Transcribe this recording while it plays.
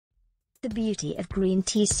The beauty of green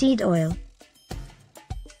tea seed oil.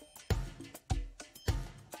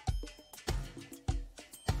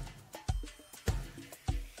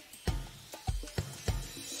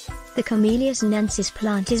 The Camellia sinensis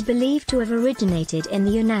plant is believed to have originated in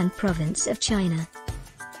the Yunnan province of China.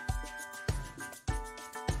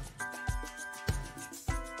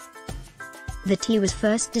 The tea was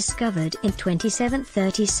first discovered in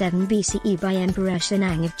 2737 BCE by Emperor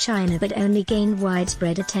Shennong of China, but only gained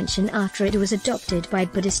widespread attention after it was adopted by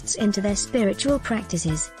Buddhists into their spiritual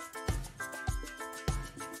practices.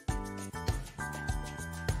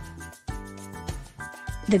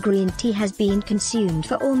 The green tea has been consumed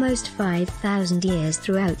for almost 5,000 years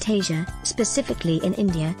throughout Asia, specifically in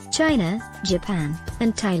India, China, Japan,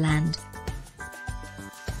 and Thailand.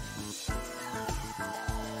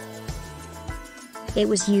 It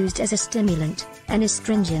was used as a stimulant, an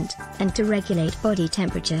astringent, and to regulate body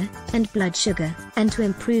temperature and blood sugar, and to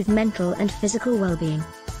improve mental and physical well-being.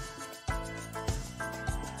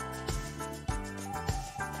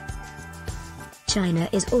 China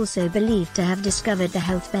is also believed to have discovered the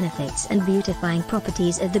health benefits and beautifying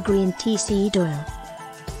properties of the green tea seed oil.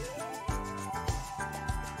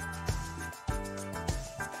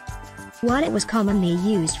 While it was commonly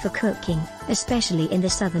used for cooking, especially in the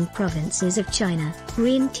southern provinces of China,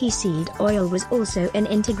 green tea seed oil was also an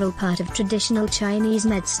integral part of traditional Chinese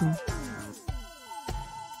medicine.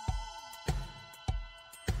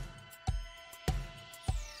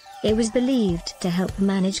 It was believed to help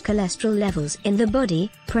manage cholesterol levels in the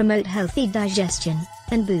body, promote healthy digestion,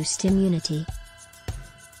 and boost immunity.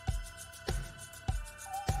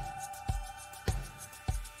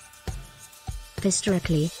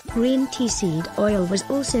 Historically, green tea seed oil was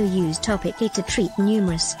also used topically to treat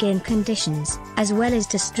numerous skin conditions, as well as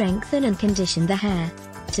to strengthen and condition the hair.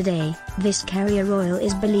 Today, this carrier oil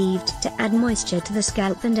is believed to add moisture to the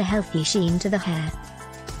scalp and a healthy sheen to the hair.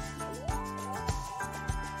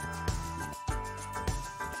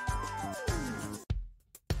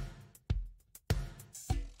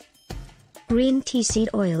 Green tea seed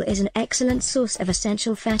oil is an excellent source of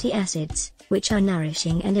essential fatty acids, which are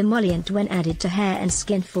nourishing and emollient when added to hair and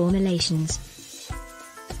skin formulations.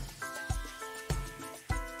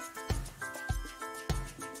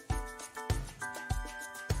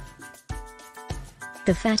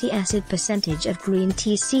 The fatty acid percentage of green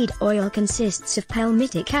tea seed oil consists of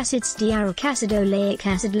palmitic acid, stearic acid, oleic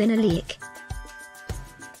acid, linoleic.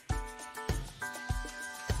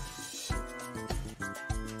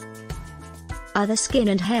 Other skin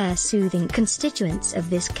and hair soothing constituents of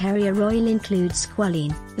this carrier oil include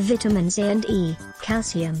squalane, vitamins A and E,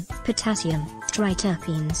 calcium, potassium,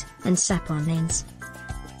 triterpens, and saponins.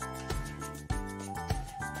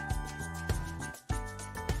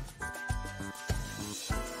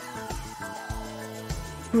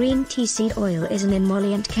 Green tea seed oil is an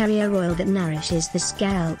emollient carrier oil that nourishes the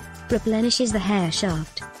scalp, replenishes the hair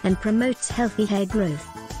shaft, and promotes healthy hair growth.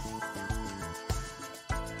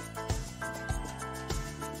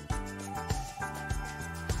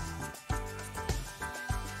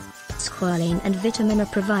 Squalane and vitamin A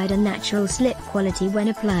provide a natural slip quality when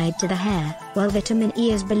applied to the hair, while vitamin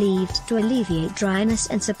E is believed to alleviate dryness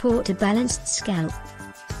and support a balanced scalp.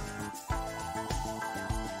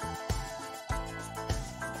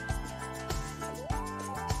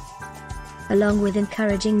 Along with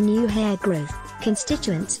encouraging new hair growth,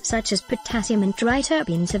 constituents such as potassium and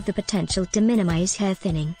triterpens have the potential to minimize hair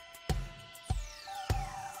thinning.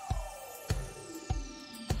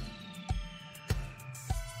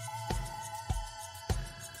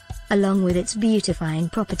 Along with its beautifying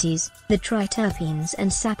properties, the triterpens and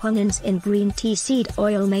saponins in green tea seed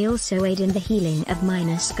oil may also aid in the healing of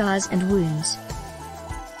minor scars and wounds.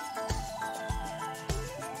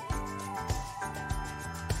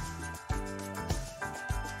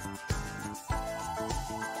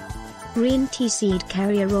 Green tea seed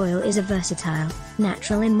carrier oil is a versatile,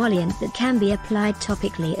 natural emollient that can be applied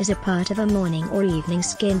topically as a part of a morning or evening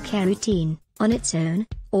skincare routine, on its own,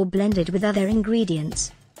 or blended with other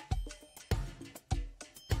ingredients.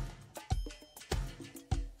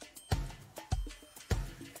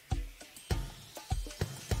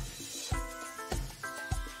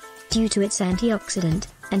 Due to its antioxidant,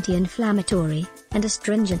 anti-inflammatory, and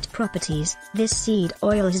astringent properties, this seed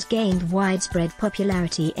oil has gained widespread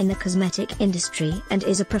popularity in the cosmetic industry and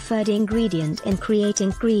is a preferred ingredient in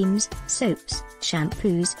creating creams, soaps,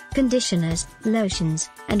 shampoos, conditioners, lotions,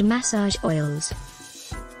 and massage oils.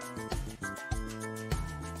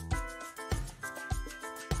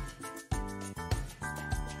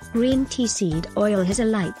 Green tea seed oil has a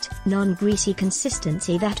light, non-greasy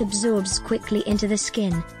consistency that absorbs quickly into the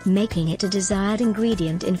skin, making it a desired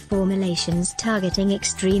ingredient in formulations targeting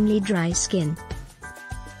extremely dry skin.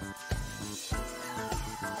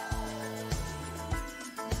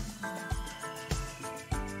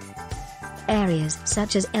 Areas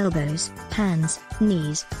such as elbows, hands,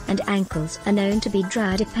 knees, and ankles are known to be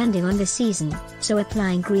dry depending on the season, so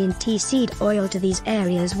applying green tea seed oil to these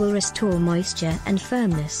areas will restore moisture and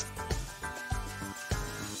firmness.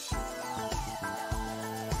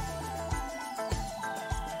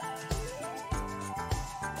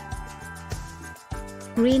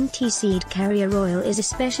 Green tea seed carrier oil is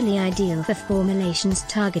especially ideal for formulations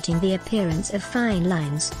targeting the appearance of fine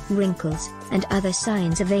lines, wrinkles, and other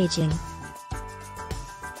signs of aging.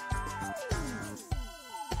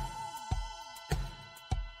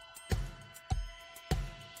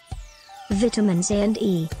 Vitamins A and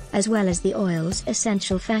E, as well as the oil's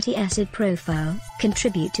essential fatty acid profile,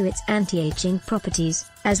 contribute to its anti-aging properties,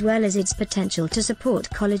 as well as its potential to support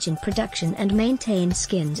collagen production and maintain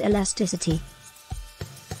skin's elasticity.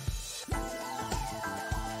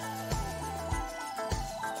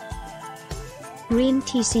 Green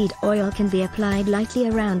tea seed oil can be applied lightly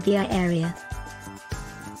around the eye area.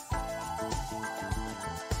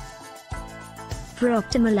 For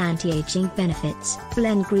optimal anti-aging benefits,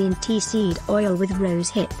 blend green tea seed oil with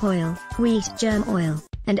rose hip oil, wheat germ oil,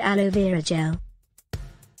 and aloe vera gel.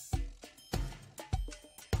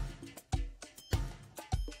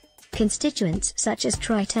 Constituents such as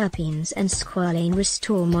triterpens and squalane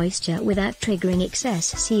restore moisture without triggering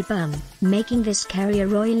excess sebum, making this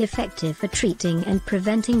carrier oil effective for treating and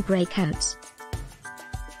preventing breakouts.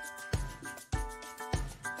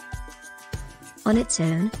 On its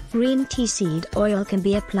own, green tea seed oil can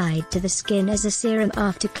be applied to the skin as a serum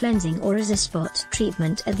after cleansing or as a spot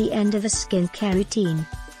treatment at the end of a skincare routine.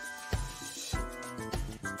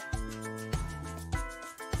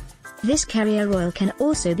 This carrier oil can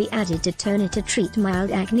also be added to toner to treat mild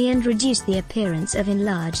acne and reduce the appearance of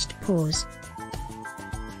enlarged pores.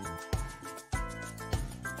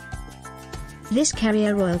 This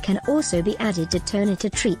carrier oil can also be added to toner to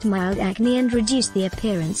treat mild acne and reduce the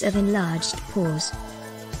appearance of enlarged pores.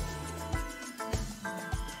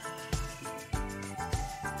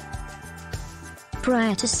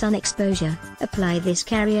 Prior to sun exposure, apply this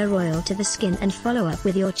carrier oil to the skin and follow up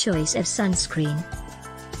with your choice of sunscreen.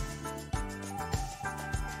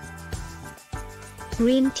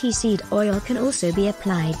 Green tea seed oil can also be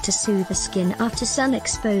applied to soothe the skin after sun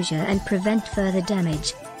exposure and prevent further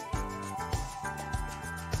damage.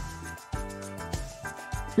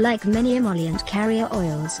 Like many emollient carrier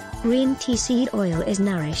oils, green tea seed oil is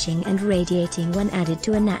nourishing and radiating when added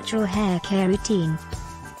to a natural hair care routine.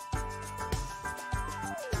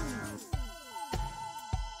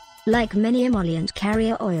 Like many emollient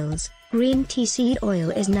carrier oils, green tea seed oil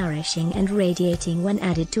is nourishing and radiating when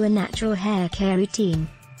added to a natural hair care routine.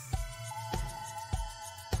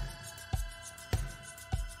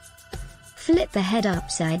 Flip the head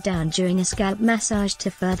upside down during a scalp massage to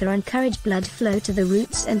further encourage blood flow to the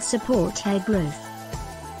roots and support hair growth.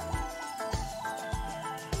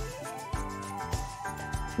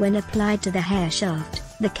 When applied to the hair shaft,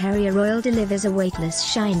 the carrier oil delivers a weightless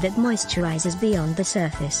shine that moisturizes beyond the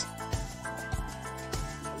surface.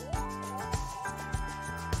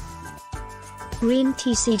 Green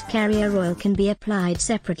tea seed carrier oil can be applied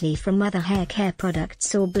separately from other hair care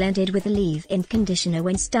products or blended with a leave-in conditioner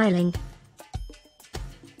when styling.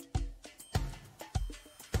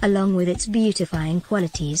 Along with its beautifying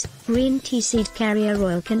qualities, green tea seed carrier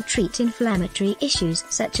oil can treat inflammatory issues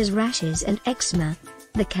such as rashes and eczema.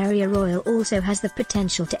 The carrier oil also has the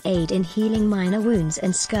potential to aid in healing minor wounds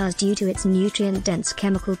and scars due to its nutrient-dense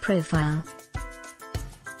chemical profile.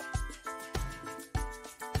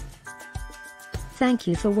 Thank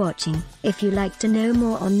you for watching. If you'd like to know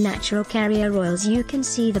more on natural carrier oils, you can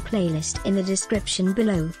see the playlist in the description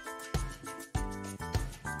below.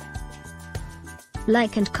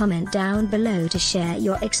 Like and comment down below to share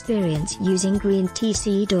your experience using green tea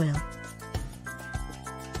seed oil.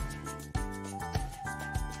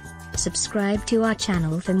 Subscribe to our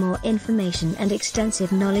channel for more information and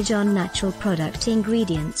extensive knowledge on natural product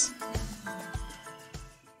ingredients.